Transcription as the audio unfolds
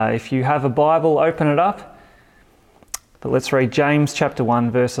If you have a Bible, open it up. But let's read James chapter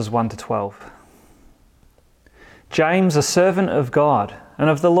 1, verses 1 to 12. James, a servant of God and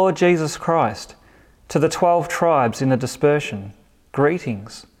of the Lord Jesus Christ, to the 12 tribes in the dispersion,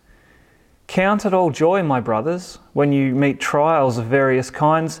 greetings. Count it all joy, my brothers, when you meet trials of various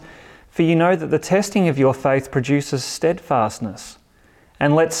kinds, for you know that the testing of your faith produces steadfastness.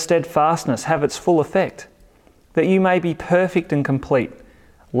 And let steadfastness have its full effect, that you may be perfect and complete,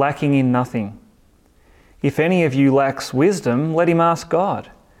 lacking in nothing. If any of you lacks wisdom, let him ask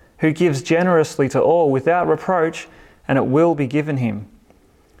God, who gives generously to all without reproach, and it will be given him.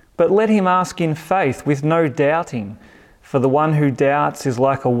 But let him ask in faith with no doubting, for the one who doubts is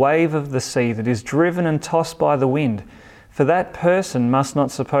like a wave of the sea that is driven and tossed by the wind. For that person must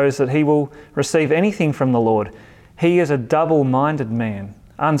not suppose that he will receive anything from the Lord. He is a double-minded man,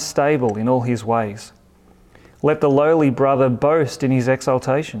 unstable in all his ways. Let the lowly brother boast in his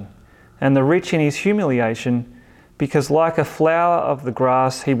exaltation, and the rich in his humiliation, because like a flower of the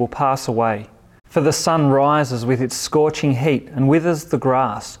grass he will pass away. For the sun rises with its scorching heat and withers the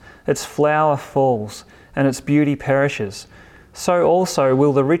grass, its flower falls, and its beauty perishes. So also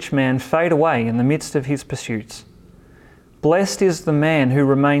will the rich man fade away in the midst of his pursuits. Blessed is the man who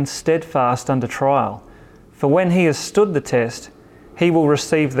remains steadfast under trial, for when he has stood the test, he will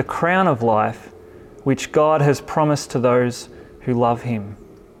receive the crown of life, which God has promised to those who love him.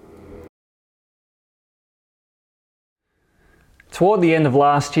 Toward the end of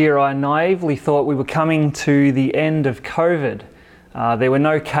last year, I naively thought we were coming to the end of COVID. There were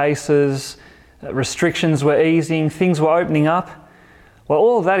no cases, restrictions were easing, things were opening up. Well,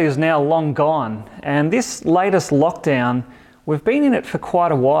 all of that is now long gone. And this latest lockdown, we've been in it for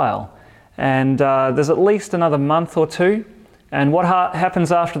quite a while. And there's at least another month or two. And what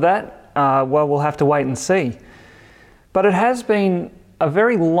happens after that? Well, we'll have to wait and see. But it has been a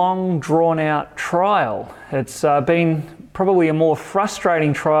very long, drawn-out trial. It's been probably a more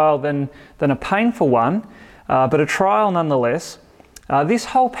frustrating trial than a painful one, but a trial nonetheless. This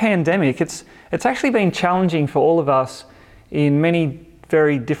whole pandemic, it's actually been challenging for all of us in many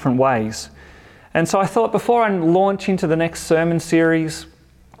very different ways. And so I thought before I launch into the next sermon series,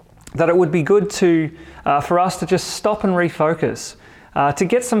 that it would be good for us to just stop and refocus, to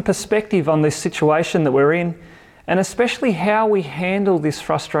get some perspective on this situation that we're in, and especially how we handle this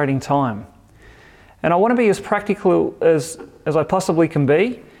frustrating time. And I want to be as practical as I possibly can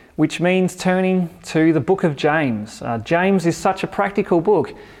be, which means turning to the book of James. James is such a practical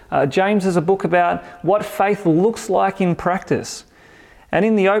book. James is a book about what faith looks like in practice. And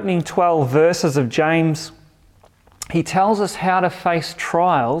in the opening 12 verses of James, he tells us how to face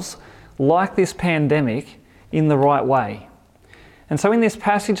trials like this pandemic in the right way. And so in this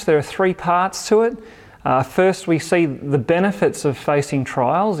passage, there are three parts to it. First, we see the benefits of facing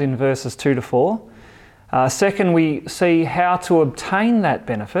trials in verses 2 to 4. Second, we see how to obtain that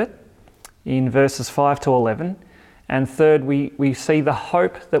benefit in verses 5 to 11. And third, we see the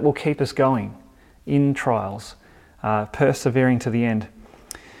hope that will keep us going in trials, persevering to the end.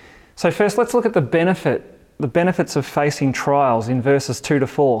 So first, let's look at the benefits of facing trials in verses 2 to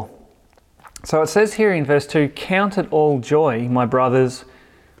 4. So it says here in verse 2, "Count it all joy, my brothers,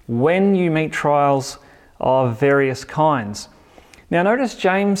 when you meet trials of various kinds." Now notice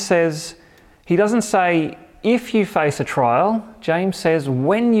James says, he doesn't say if you face a trial, James says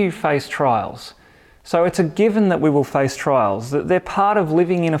when you face trials. So it's a given that we will face trials, that they're part of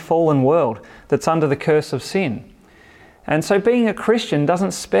living in a fallen world that's under the curse of sin. And so being a Christian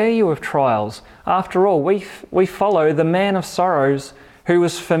doesn't spare you of trials. After all, we follow the man of sorrows who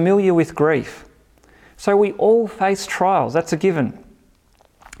was familiar with grief. So we all face trials, that's a given.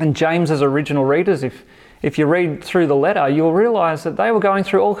 And James's original readers, if you read through the letter, you'll realise that they were going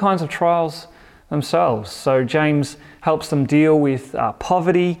through all kinds of trials themselves. So James helps them deal with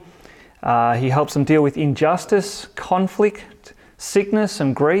poverty, he helps them deal with injustice, conflict, sickness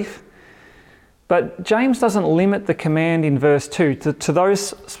and grief. But James doesn't limit the command in verse 2 to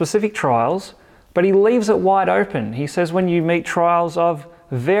those specific trials, but he leaves it wide open. He says when you meet trials of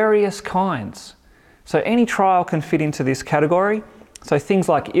various kinds. So any trial can fit into this category. So things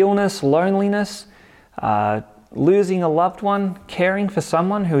like illness, loneliness, losing a loved one, caring for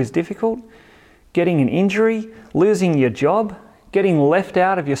someone who is difficult, getting an injury, losing your job, getting left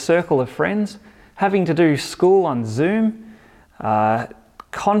out of your circle of friends, having to do school on Zoom,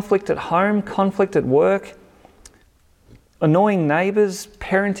 conflict at home, conflict at work, annoying neighbours,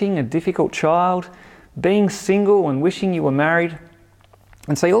 parenting a difficult child, being single and wishing you were married.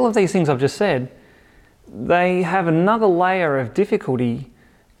 And see, all of these things I've just said, they have another layer of difficulty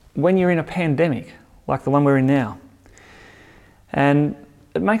when you're in a pandemic, like the one we're in now. And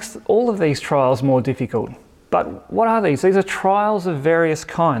it makes all of these trials more difficult. But what are these? These are trials of various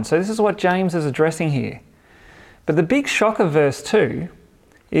kinds. So this is what James is addressing here. But the big shock of verse 2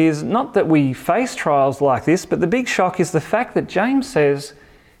 is not that we face trials like this, but the big shock is the fact that James says,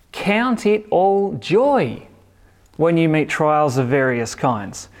 count it all joy when you meet trials of various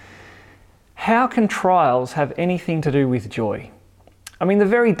kinds. How can trials have anything to do with joy? I mean, the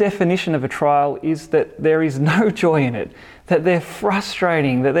very definition of a trial is that there is no joy in it, that they're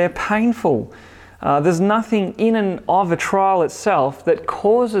frustrating, that they're painful. There's nothing in and of a trial itself that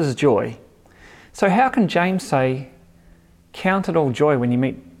causes joy. So how can James say, count it all joy when you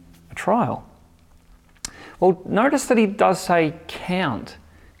meet a trial? Well, notice that he does say, count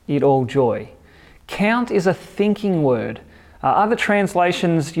it all joy. Count is a thinking word. Other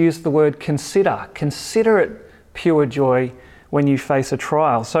translations use the word consider. Consider it pure joy when you face a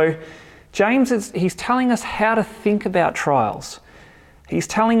trial. So James, he's telling us how to think about trials. He's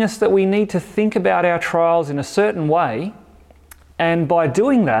telling us that we need to think about our trials in a certain way, and by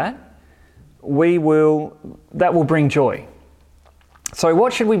doing that, that will bring joy. So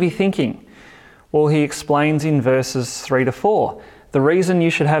what should we be thinking? Well, he explains in verses 3 to 4. The reason you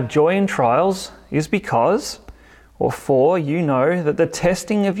should have joy in trials is because, or for, you know that the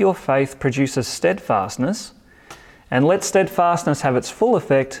testing of your faith produces steadfastness, and let steadfastness have its full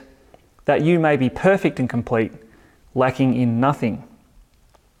effect, that you may be perfect and complete, lacking in nothing.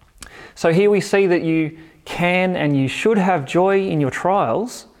 So here we see that you can and you should have joy in your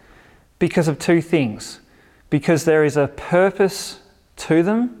trials because of two things. Because there is a purpose to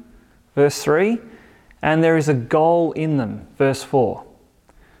them, verse 3, and there is a goal in them, verse 4.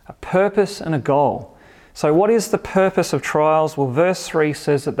 A purpose and a goal. So what is the purpose of trials? Well, verse 3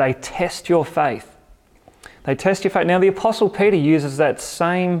 says that they test your faith. They test your faith. Now the Apostle Peter uses that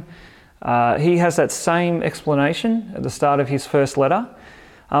same, he has that same explanation at the start of his first letter,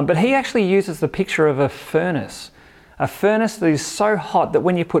 but he actually uses the picture of a furnace that is so hot that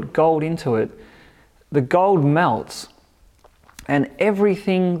when you put gold into it, the gold melts, and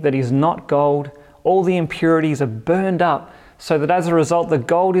everything that is not gold, all the impurities are burned up, so that as a result the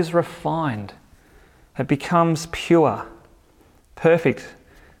gold is refined. It becomes pure, perfect.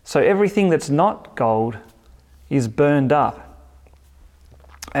 So everything that's not gold is burned up.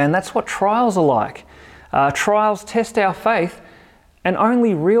 And that's what trials are like. Trials test our faith, and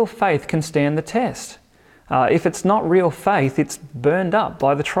only real faith can stand the test. If it's not real faith, it's burned up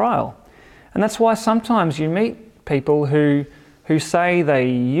by the trial. And that's why sometimes you meet people who say they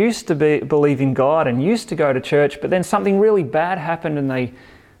used to believe in God and used to go to church, but then something really bad happened and they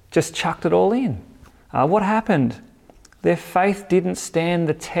just chucked it all in. What happened? Their faith didn't stand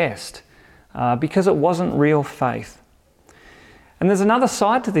the test because it wasn't real faith. And there's another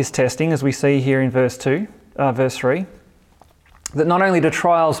side to this testing, as we see here in verse 3, that not only do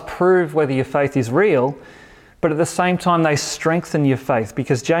trials prove whether your faith is real, but at the same time they strengthen your faith,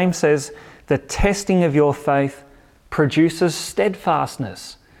 because James says the testing of your faith produces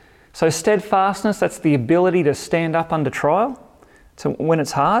steadfastness. So steadfastness, that's the ability to stand up under trial, when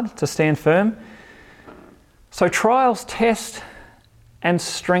it's hard, to stand firm. So trials test and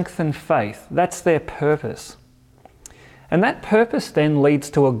strengthen faith. That's their purpose. And that purpose then leads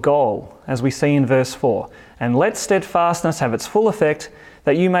to a goal, as we see in verse 4. And let steadfastness have its full effect,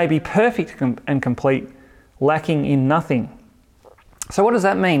 that you may be perfect and complete, lacking in nothing. So what does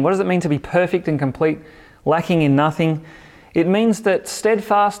that mean? What does it mean to be perfect and complete, lacking in nothing? It means that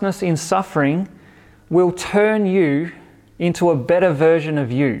steadfastness in suffering will turn you into a better version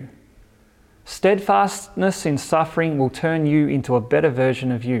of you. Steadfastness in suffering will turn you into a better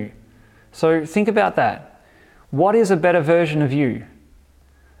version of you. So think about that. What is a better version of you?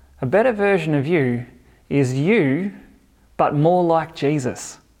 A better version of you is you, but more like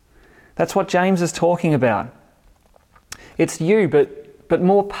Jesus. That's what James is talking about. It's you, but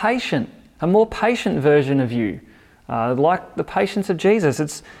more patient, a more patient version of you, like the patience of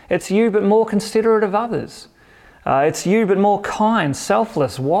Jesus. It's you, but more considerate of others. It's you, but more kind,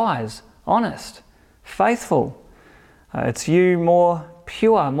 selfless, wise, honest, faithful. It's you, more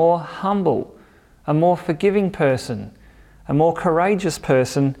pure, more humble, a more forgiving person, a more courageous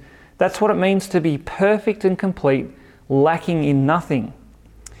person. That's what it means to be perfect and complete, lacking in nothing.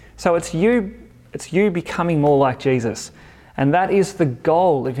 So it's you becoming more like Jesus. And that is the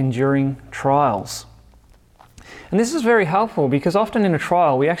goal of enduring trials. And this is very helpful, because often in a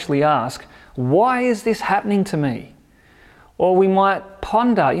trial we actually ask, why is this happening to me? Or we might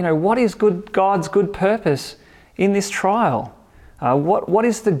ponder, what is God's good purpose in this trial? What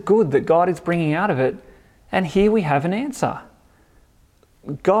is the good that God is bringing out of it? And here we have an answer.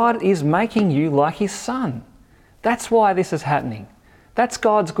 God is making you like His Son. That's why this is happening. That's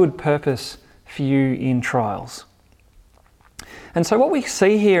God's good purpose for you in trials. And so what we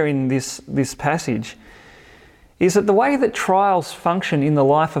see here in this passage is that the way that trials function in the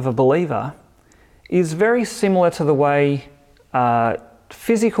life of a believer is very similar to the way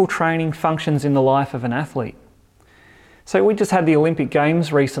physical training functions in the life of an athlete. So we just had the Olympic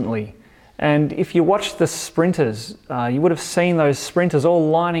Games recently, and if you watch the sprinters, you would have seen those sprinters all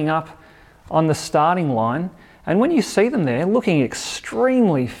lining up on the starting line, and when you see them there looking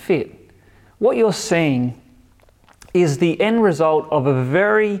extremely fit, what you're seeing is the end result of a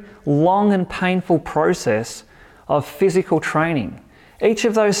very long and painful process of physical training. Each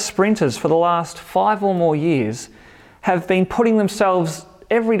of those sprinters for the last 5 or more years have been putting themselves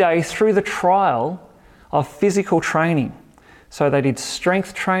every day through the trial of physical training. So they did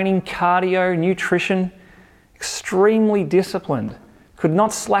strength training, cardio, nutrition, extremely disciplined, could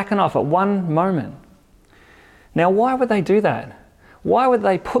not slacken off at one moment. Now, why would they do that? Why would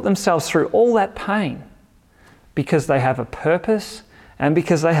they put themselves through all that pain? Because they have a purpose and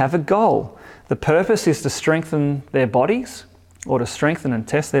because they have a goal. The purpose is to strengthen their bodies, or to strengthen and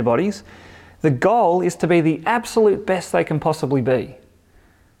test their bodies. The goal is to be the absolute best they can possibly be.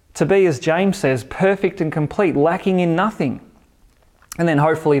 To be, as James says, perfect and complete, lacking in nothing. And then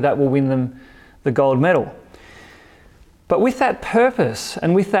hopefully that will win them the gold medal. But with that purpose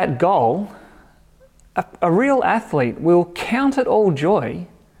and with that goal, a real athlete will count it all joy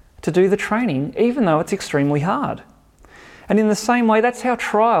to do the training, even though it's extremely hard. And in the same way, that's how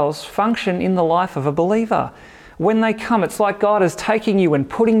trials function in the life of a believer. When they come, it's like God is taking you and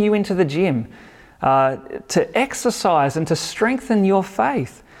putting you into the gym to exercise and to strengthen your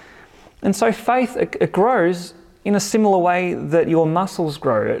faith. And so faith, it grows in a similar way that your muscles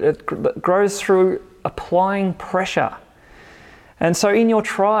grow. It grows through applying pressure. And so in your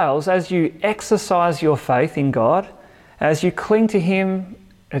trials, as you exercise your faith in God, as you cling to Him,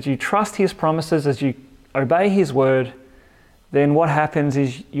 as you trust His promises, as you obey His word, then what happens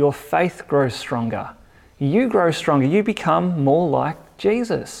is your faith grows stronger. You grow stronger. You become more like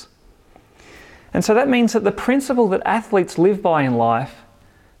Jesus. And so that means that the principle that athletes live by in life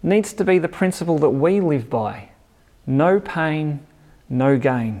needs to be the principle that we live by. No pain, no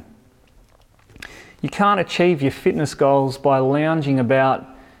gain. You can't achieve your fitness goals by lounging about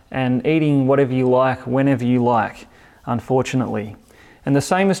and eating whatever you like, whenever you like, unfortunately. And the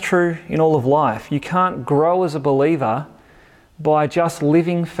same is true in all of life. You can't grow as a believer by just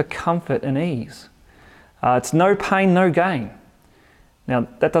living for comfort and ease. It's no pain, no gain. Now,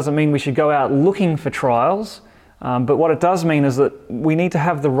 that doesn't mean we should go out looking for trials, but what it does mean is that we need to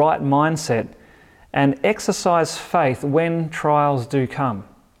have the right mindset and exercise faith when trials do come.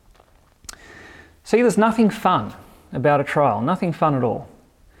 See, there's nothing fun about a trial, nothing fun at all.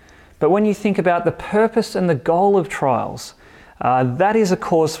 But when you think about the purpose and the goal of trials, that is a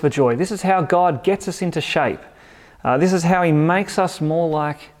cause for joy. This is how God gets us into shape. This is how He makes us more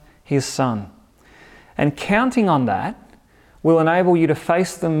like His Son. And counting on that will enable you to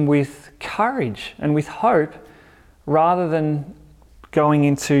face them with courage and with hope rather than going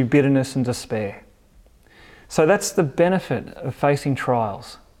into bitterness and despair. So that's the benefit of facing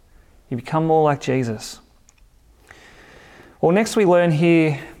trials. You become more like Jesus. Well, next we learn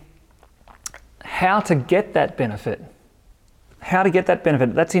here how to get that benefit. How to get that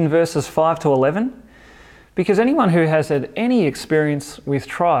benefit. That's in verses 5 to 11. Because anyone who has had any experience with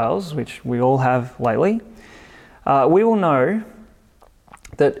trials, which we all have lately, we will know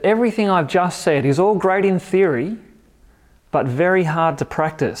that everything I've just said is all great in theory, but very hard to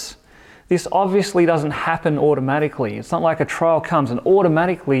practice. This obviously doesn't happen automatically. It's not like a trial comes and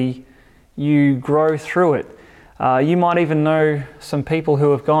automatically you grow through it. You might even know some people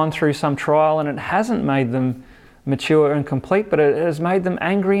who have gone through some trial and it hasn't made them mature and complete, but it has made them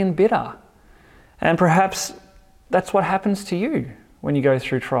angry and bitter. And perhaps that's what happens to you when you go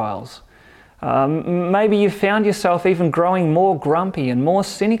through trials. Maybe you've found yourself even growing more grumpy and more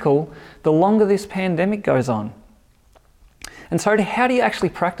cynical the longer this pandemic goes on. And so how do you actually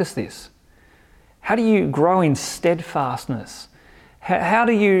practice this? How do you grow in steadfastness? How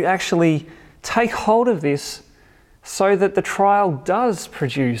do you actually take hold of this so that the trial does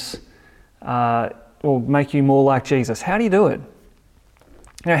produce or make you more like Jesus? How do you do it?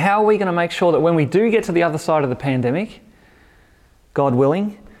 You know, how are we going to make sure that when we do get to the other side of the pandemic, God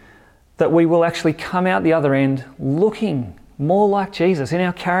willing, that we will actually come out the other end looking more like Jesus in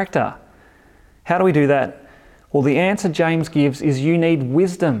our character? How do we do that? Well, the answer James gives is you need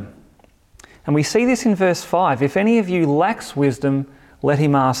wisdom. And we see this in verse 5. If any of you lacks wisdom, let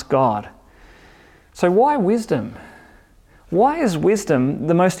him ask God. So why wisdom? Why is wisdom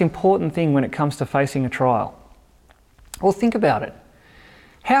the most important thing when it comes to facing a trial? Well, think about it.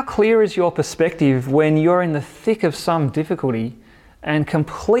 How clear is your perspective when you're in the thick of some difficulty and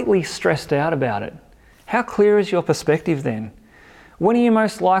completely stressed out about it? How clear is your perspective then? When are you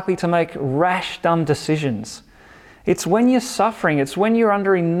most likely to make rash, dumb decisions? It's when you're suffering. It's when you're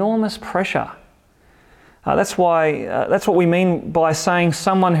under enormous pressure. That's what we mean by saying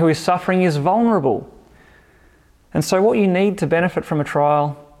someone who is suffering is vulnerable. And so what you need to benefit from a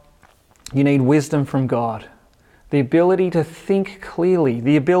trial, you need wisdom from God. The ability to think clearly,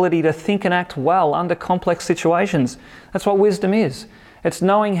 the ability to think and act well under complex situations. That's what wisdom is. It's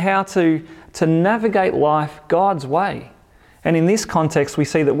knowing how to navigate life God's way. And in this context, we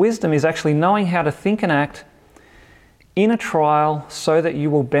see that wisdom is actually knowing how to think and act in a trial so that you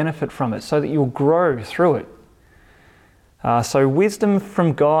will benefit from it, so that you'll grow through it. So wisdom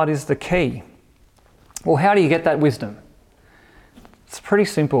from God is the key. Well, how do you get that wisdom? It's pretty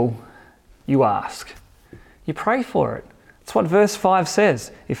simple. You ask. You pray for it. That's what verse 5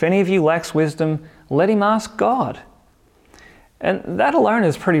 says. If any of you lacks wisdom, let him ask God. And that alone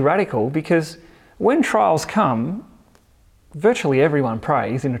is pretty radical, because when trials come, virtually everyone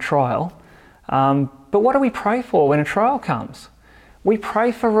prays in a trial. But what do we pray for when a trial comes? We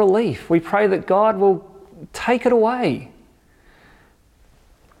pray for relief. We pray that God will take it away.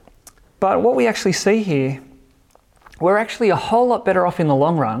 But what we actually see here, we're actually a whole lot better off in the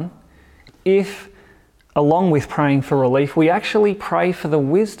long run if, along with praying for relief, we actually pray for the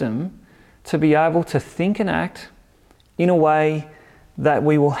wisdom to be able to think and act in a way that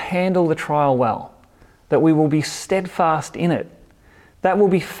we will handle the trial well, that we will be steadfast in it. That will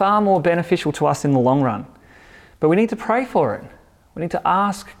be far more beneficial to us in the long run. But we need to pray for it. We need to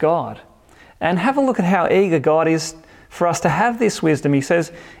ask God. And have a look at how eager God is for us to have this wisdom. He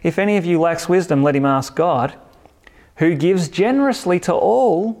says, if any of you lacks wisdom, let him ask God, who gives generously to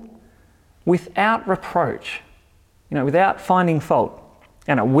all without reproach, without finding fault,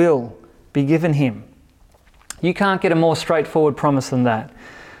 and it will be given him. You can't get a more straightforward promise than that.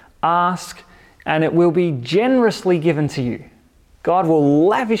 Ask, and it will be generously given to you. God will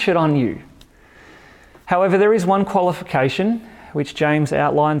lavish it on you. However, there is one qualification which James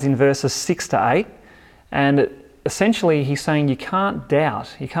outlines in verses 6 to 8, and essentially he's saying you can't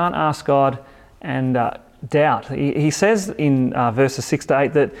doubt. You can't ask God and doubt. He says in verses 6 to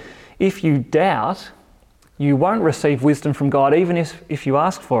 8 that if you doubt, you won't receive wisdom from God, even if you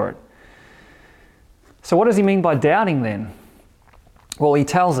ask for it. So what does he mean by doubting then? Well, he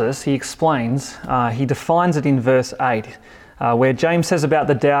tells us, he explains, he defines it in verse 8, where James says about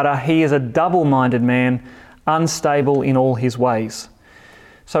the doubter, he is a double-minded man, unstable in all his ways.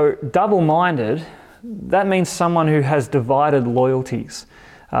 So double-minded, that means someone who has divided loyalties.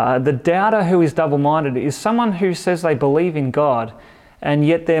 The doubter who is double-minded is someone who says they believe in God, and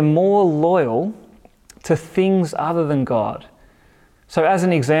yet they're more loyal to things other than God. So as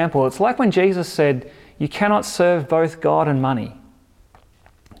an example, it's like when Jesus said, you cannot serve both God and money.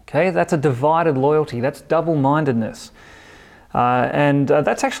 Okay, that's a divided loyalty. That's double-mindedness. And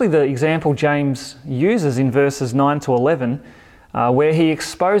that's actually the example James uses in verses 9 to 11, where he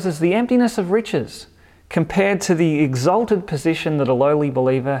exposes the emptiness of riches compared to the exalted position that a lowly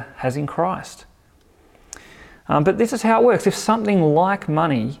believer has in Christ. But this is how it works. If something like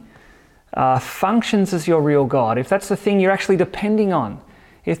money functions as your real God, if that's the thing you're actually depending on,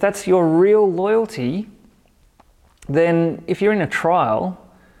 if that's your real loyalty, then if you're in a trial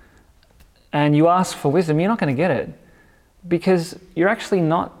and you ask for wisdom, you're not going to get it, because you're actually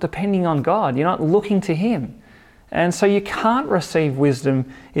not depending on God. You're not looking to him. And so you can't receive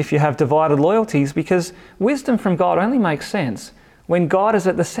wisdom if you have divided loyalties, because wisdom from God only makes sense when God is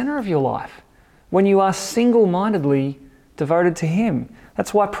at the center of your life, when you are single-mindedly devoted to him.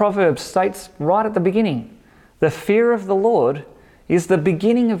 That's why Proverbs states right at the beginning, the fear of the Lord is the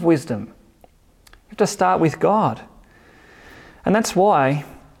beginning of wisdom. You have to start with God. And that's why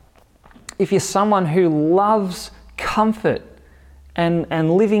if you're someone who loves comfort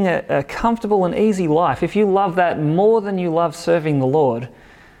and living a comfortable and easy life, if you love that more than you love serving the Lord,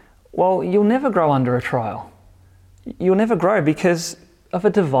 well, you'll never grow under a trial. You'll never grow because of a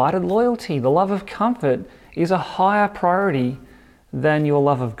divided loyalty. The love of comfort is a higher priority than your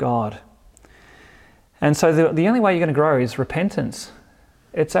love of God. And so the only way you're going to grow is repentance.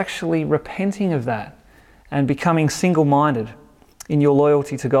 It's actually repenting of that and becoming single-minded in your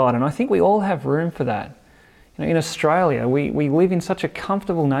loyalty to God. And I think we all have room for that. In Australia, we live in such a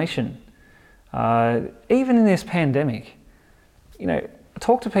comfortable nation. Even in this pandemic, I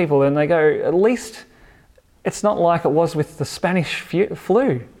talk to people and they go, at least it's not like it was with the Spanish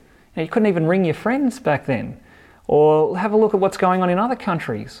flu. You couldn't even ring your friends back then. Or have a look at what's going on in other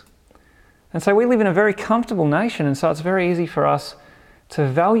countries. And so we live in a very comfortable nation, and so it's very easy for us to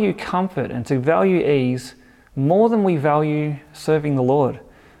value comfort and to value ease more than we value serving the Lord.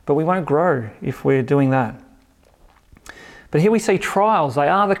 But we won't grow if we're doing that. But here we see trials. They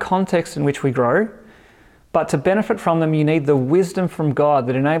are the context in which we grow. But to benefit from them, you need the wisdom from God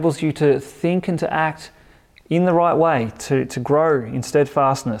that enables you to think and to act in the right way, to grow in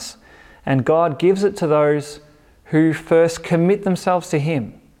steadfastness. And God gives it to those who first commit themselves to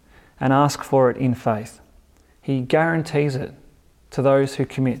Him and ask for it in faith. He guarantees it to those who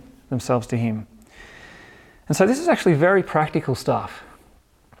commit themselves to Him. And so this is actually very practical stuff.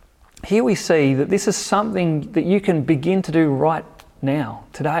 Here we see that this is something that you can begin to do right now,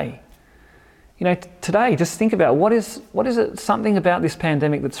 today. You know, today, just think about what is it, something about this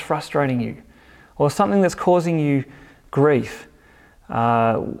pandemic that's frustrating you, or something that's causing you grief.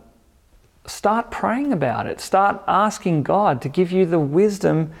 Start praying about it. Start asking God to give you the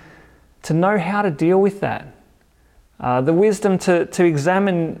wisdom to know how to deal with that. The wisdom to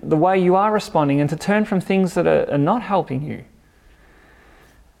examine the way you are responding and to turn from things that are not helping you.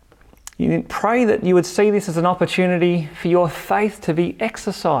 You pray that you would see this as an opportunity for your faith to be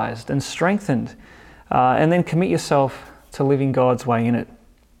exercised and strengthened, and then commit yourself to living God's way in it.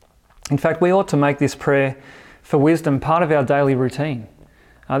 In fact, we ought to make this prayer for wisdom part of our daily routine.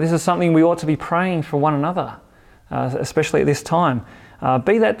 This is something we ought to be praying for one another, especially at this time.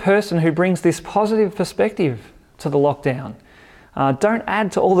 Be that person who brings this positive perspective to the lockdown. Don't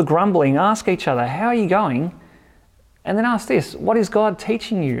add to all the grumbling. Ask each other, how are you going? And then ask this, what is God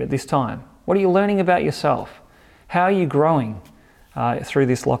teaching you at this time? What are you learning about yourself? How are you growing through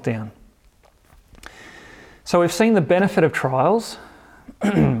this lockdown? So we've seen the benefit of trials.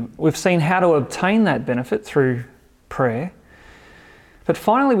 We've seen how to obtain that benefit through prayer. But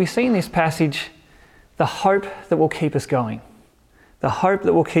finally, we see in this passage the hope that will keep us going. The hope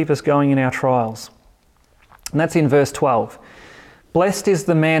that will keep us going in our trials. And that's in verse 12. Blessed is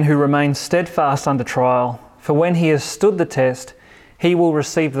the man who remains steadfast under trial, for when he has stood the test, he will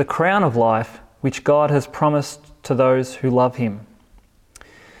receive the crown of life which God has promised to those who love Him.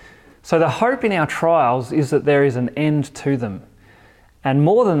 So the hope in our trials is that there is an end to them. And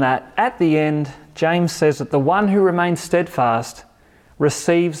more than that, at the end, James says that the one who remains steadfast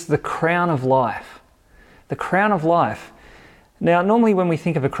receives the crown of life. The crown of life. Now, normally when we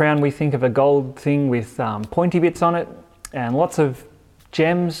think of a crown, we think of a gold thing with pointy bits on it and lots of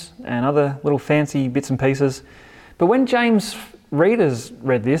gems and other little fancy bits and pieces. But when James' readers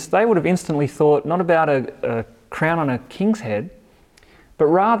read this, they would have instantly thought not about a crown on a king's head, but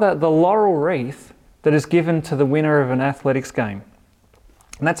rather the laurel wreath that is given to the winner of an athletics game.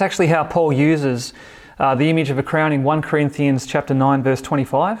 And that's actually how Paul uses the image of a crown in 1 Corinthians chapter 9, verse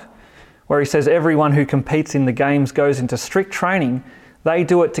 25, where he says, everyone who competes in the games goes into strict training. They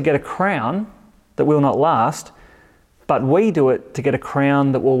do it to get a crown that will not last, but we do it to get a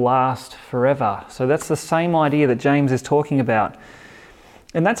crown that will last forever. So that's the same idea that James is talking about.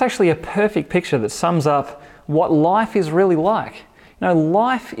 And that's actually a perfect picture that sums up what life is really like. You know,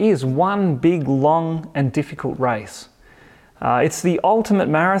 life is one big, long and difficult race. It's the ultimate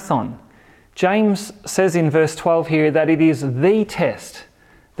marathon. James says in verse 12 here that it is the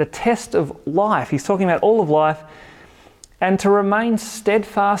test of life. He's talking about all of life. And to remain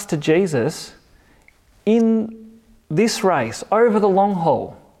steadfast to Jesus in this race over the long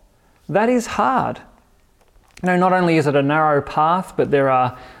haul, that is hard. You know, not only is it a narrow path, but there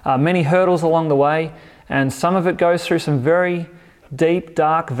are many hurdles along the way, and some of it goes through some very deep,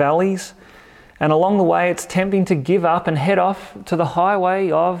 dark valleys. And along the way, it's tempting to give up and head off to the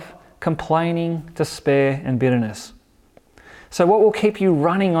highway of complaining, despair, and bitterness. So what will keep you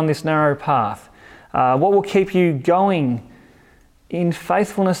running on this narrow path? What will keep you going in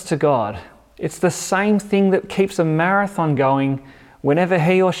faithfulness to God? It's the same thing that keeps a marathon going whenever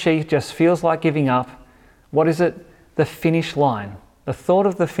he or she just feels like giving up. What is it? The finish line. The thought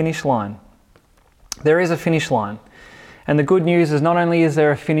of the finish line. There is a finish line. And the good news is not only is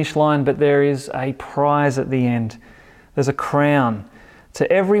there a finish line, but there is a prize at the end. There's a crown.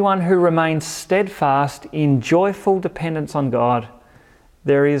 To everyone who remains steadfast in joyful dependence on God,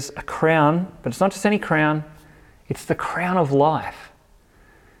 there is a crown, but it's not just any crown, it's the crown of life.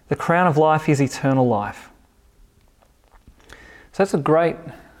 The crown of life is eternal life. So that's a great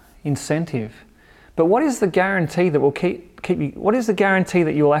incentive. But what is the guarantee that will keep you? What is the guarantee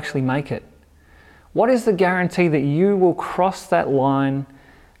that you will actually make it? What is the guarantee that you will cross that line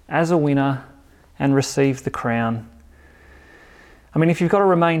as a winner and receive the crown? I mean, if you've got to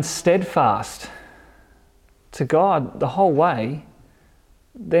remain steadfast to God the whole way,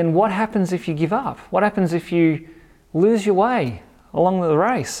 then what happens if you give up? What happens if you lose your way along the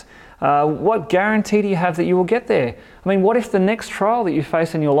race? What guarantee do you have that you will get there? I mean, what if the next trial that you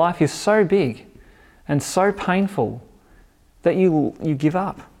face in your life is so big and so painful that you give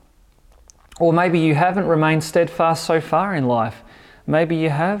up? Or maybe you haven't remained steadfast so far in life. Maybe you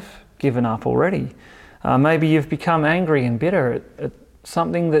have given up already. Maybe you've become angry and bitter at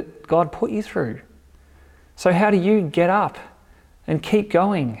something that God put you through. So how do you get up and keep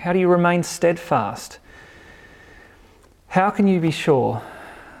going? How do you remain steadfast? How can you be sure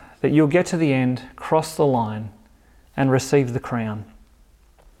that you'll get to the end, cross the line, and receive the crown?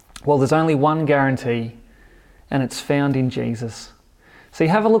 Well, there's only one guarantee, and it's found in Jesus. So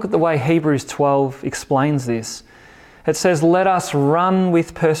you have a look at the way Hebrews 12 explains this. It says, "Let us run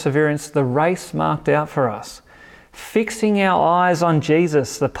with perseverance the race marked out for us, fixing our eyes on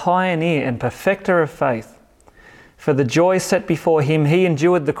Jesus, the pioneer and perfecter of faith. For the joy set before him, he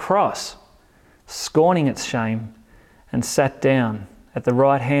endured the cross, scorning its shame, and sat down at the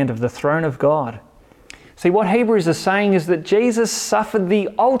right hand of the throne of God." See, what Hebrews is saying is that Jesus suffered the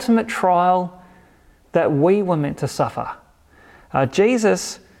ultimate trial that we were meant to suffer.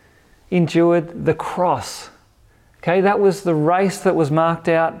 Jesus endured the cross. Okay, that was the race that was marked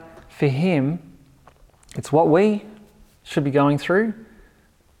out for him. It's what we should be going through.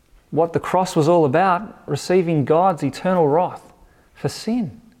 What the cross was all about, receiving God's eternal wrath for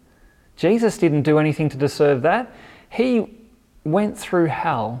sin. Jesus didn't do anything to deserve that. He went through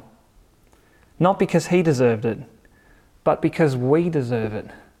hell, not because he deserved it, but because we deserve it.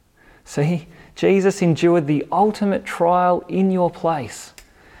 See, Jesus endured the ultimate trial in your place.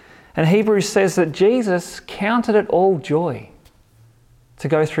 And Hebrews says that Jesus counted it all joy to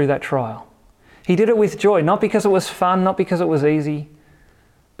go through that trial. He did it with joy, not because it was fun, not because it was easy,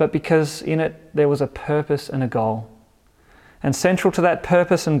 but because in it there was a purpose and a goal. And central to that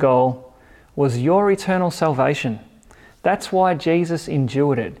purpose and goal was your eternal salvation. That's why Jesus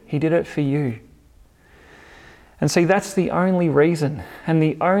endured it. He did it for you. And see, that's the only reason and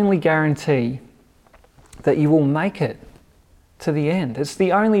the only guarantee that you will make it to the end. It's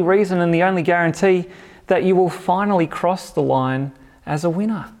the only reason and the only guarantee that you will finally cross the line as a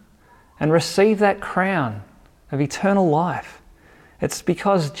winner and receive that crown of eternal life. It's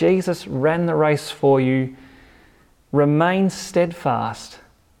because Jesus ran the race for you, remained steadfast,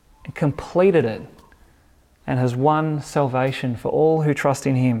 and completed it, and has won salvation for all who trust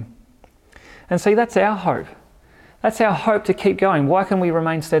in him. And see, that's our hope. That's our hope to keep going. Why can we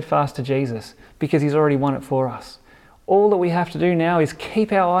remain steadfast to Jesus? Because he's already won it for us. All that we have to do now is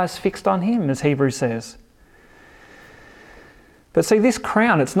keep our eyes fixed on him, as Hebrews says. But see, this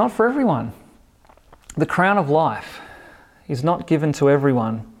crown, it's not for everyone. The crown of life is not given to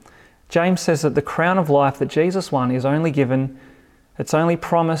everyone. James says that the crown of life that Jesus won is only given, it's only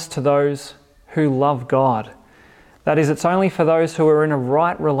promised to those who love God. That is, it's only for those who are in a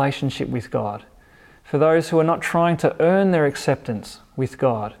right relationship with God, for those who are not trying to earn their acceptance with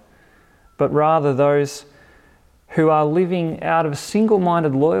God, but rather those who are living out of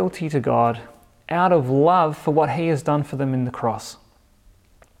single-minded loyalty to God, out of love for what he has done for them in the cross.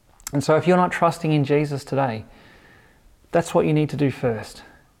 And so if you're not trusting in Jesus today, that's what you need to do first.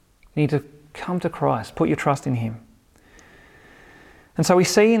 You need to come to Christ, put your trust in him. And so we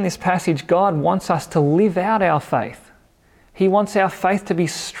see in this passage, God wants us to live out our faith. He wants our faith to be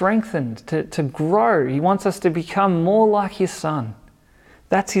strengthened, to grow. He wants us to become more like his Son.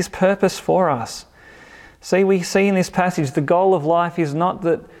 That's his purpose for us. See, we see in this passage, the goal of life is not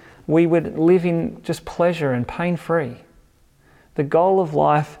that we would live in just pleasure and pain-free. The goal of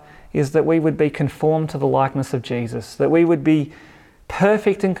life is that we would be conformed to the likeness of Jesus, that we would be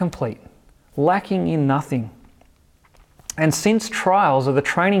perfect and complete, lacking in nothing. And since trials are the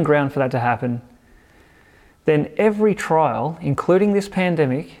training ground for that to happen, then every trial, including this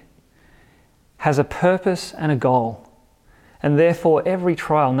pandemic, has a purpose and a goal. And therefore, every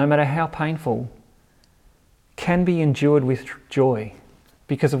trial, no matter how painful, can be endured with joy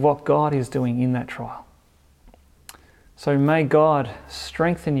because of what God is doing in that trial. So may God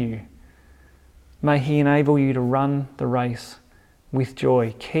strengthen you. May he enable you to run the race with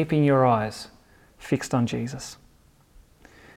joy, keeping your eyes fixed on Jesus.